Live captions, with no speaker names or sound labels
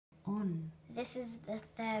This is the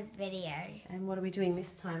third video. And what are we doing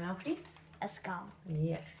this time, Alfie? A skull.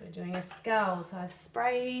 Yes, we're doing a skull. So I've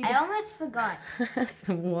sprayed I almost forgot.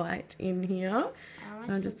 some white in here.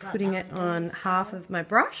 So I'm just putting it on half of my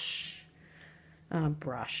brush.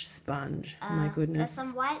 Sponge. My goodness. There's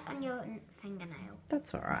some white on your fingernail.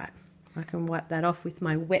 That's all right. I can wipe that off with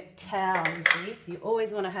my wet towel, you see. So you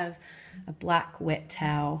always want to have a black wet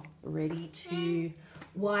towel ready to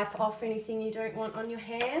wipe off anything you don't want on your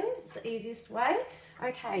hands. It's the easiest way.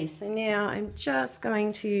 Okay, so now I'm just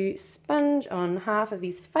going to sponge on half of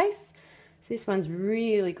his face. So this one's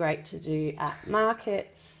really great to do at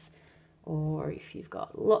markets, or if you've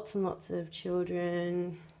got lots and lots of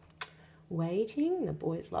children waiting. The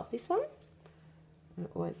boys love this one.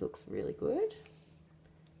 It always looks really good.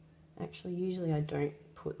 Actually, usually I don't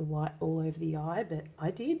put the white all over the eye, but I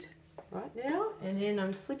did right now. And then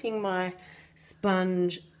I'm flipping my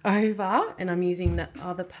sponge over and I'm using that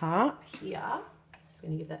other part here. Just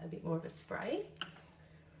going to give that a bit more of a spray.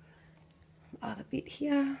 Other bit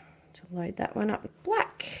here to load that one up with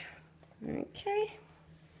black. Okay.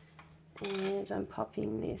 And I'm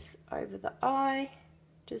popping this over the eye,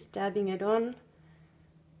 just dabbing it on.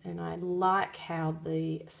 And I like how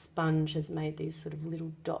the sponge has made these sort of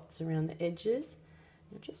little dots around the edges.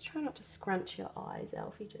 Now just try not to scrunch your eyes,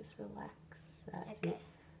 Alfie, just relax. That's okay. It.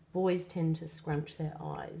 Boys tend to scrunch their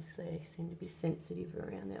eyes. They seem to be sensitive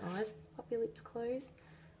around their eyes. Pop your lips closed.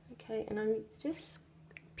 Okay, and I'm just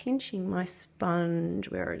pinching my sponge,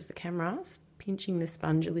 where is the camera? Pinching the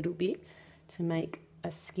sponge a little bit to make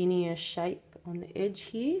a skinnier shape on the edge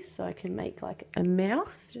here, so I can make like a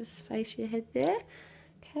mouth. Just face your head there.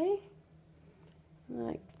 Okay,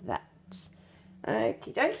 like that.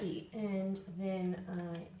 Okie dokie. And then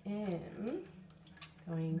I am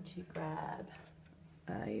going to grab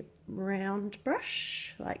a round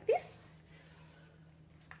brush like this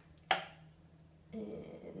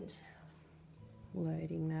and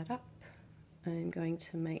loading that up. I'm going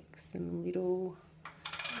to make some little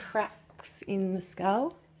cracks in the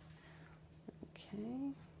skull.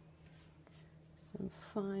 Okay, some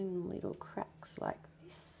fine little cracks like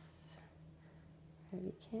this. There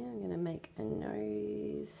we can. I'm going to make a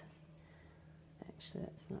nose. Actually,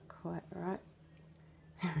 that's not quite right.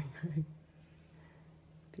 There we go.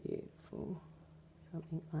 Beautiful.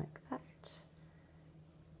 Something like that.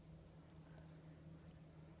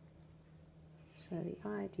 So the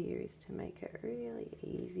idea is to make it really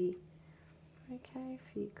easy. Okay,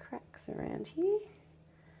 a few cracks around here.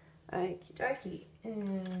 Okie dokie.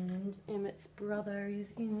 And Emmett's brother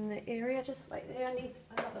is in the area. Just wait there. I need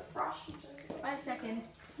another brush. Wait a second.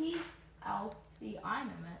 He's Alfie. I'm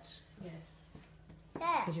Emmett. Yes.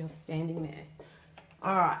 Yeah. Because you're standing there.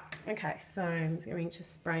 Alright, okay, so I'm going to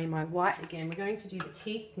spray my white again. We're going to do the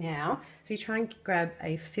teeth now. So you try and grab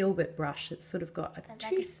a filbert brush that's sort of got a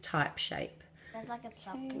tooth type shape. Feels like it's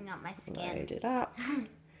sucking up my skin. Load it up.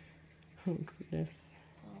 Oh goodness.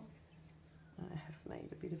 I have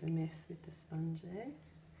made a bit of a mess with the sponge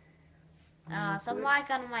there. Some white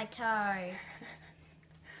got on my toe.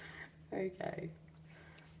 Okay.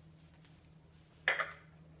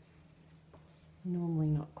 Normally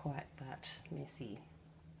not quite that messy.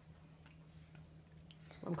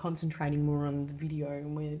 I'm concentrating more on the video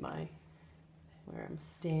and where I'm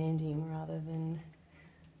standing rather than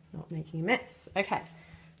not making a mess. Okay.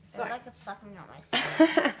 So. Feels like it's sucking up my skin.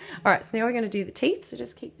 Alright, so now we're going to do the teeth, so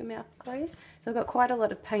just keep your mouth closed. So I've got quite a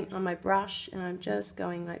lot of paint on my brush and I'm just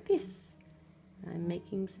going like this. I'm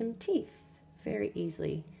making some teeth very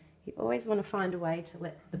easily. You always want to find a way to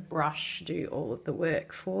let the brush do all of the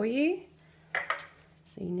work for you.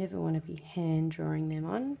 So you never want to be hand drawing them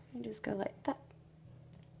on. You just go like that.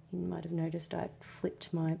 You might have noticed I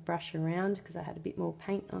flipped my brush around because I had a bit more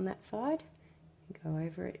paint on that side. You go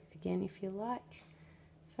over it again if you like.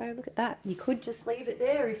 So look at that. You could just leave it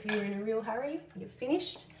there if you're in a real hurry. You've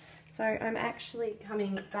finished. So I'm actually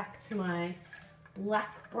coming back to my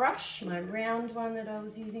black brush, my round one that I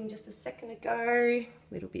was using just a second ago. A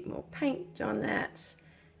little bit more paint on that.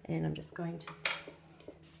 And I'm just going to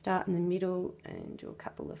start in the middle and do a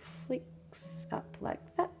couple of flicks up like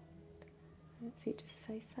that. That's it, just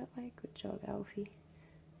face that way. Good job, Alfie.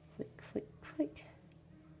 Flick, flick, flick.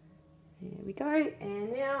 There we go.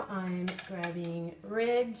 And now I'm grabbing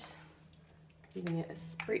red, giving it a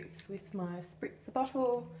spritz with my spritzer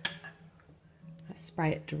bottle. I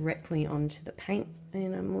spray it directly onto the paint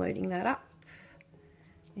and I'm loading that up.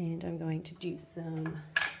 And I'm going to do some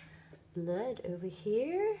blood over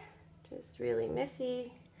here. Just really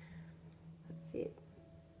messy. That's it.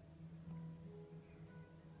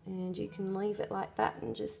 And you can leave it like that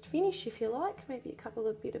and just finish if you like. Maybe a couple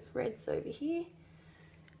of bit of reds over here.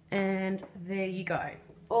 And there you go.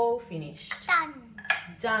 All finished. Done.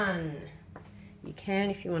 Done. You can,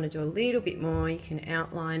 if you want to do a little bit more, you can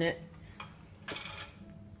outline it.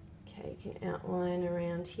 Okay, you can outline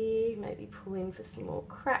around here, maybe pull in for some more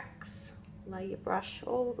cracks. Lay your brush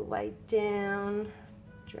all the way down,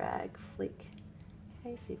 drag, flick.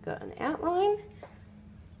 Okay, so you've got an outline,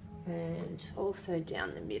 and also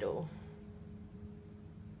down the middle.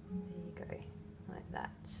 There you go, like that.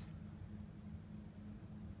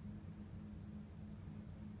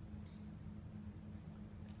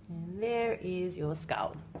 And there is your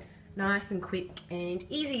skull. Nice and quick and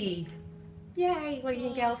easy. Yay! What do you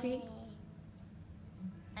think, Alfie?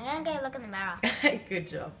 I'm gonna go look in the mirror. Good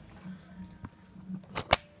job.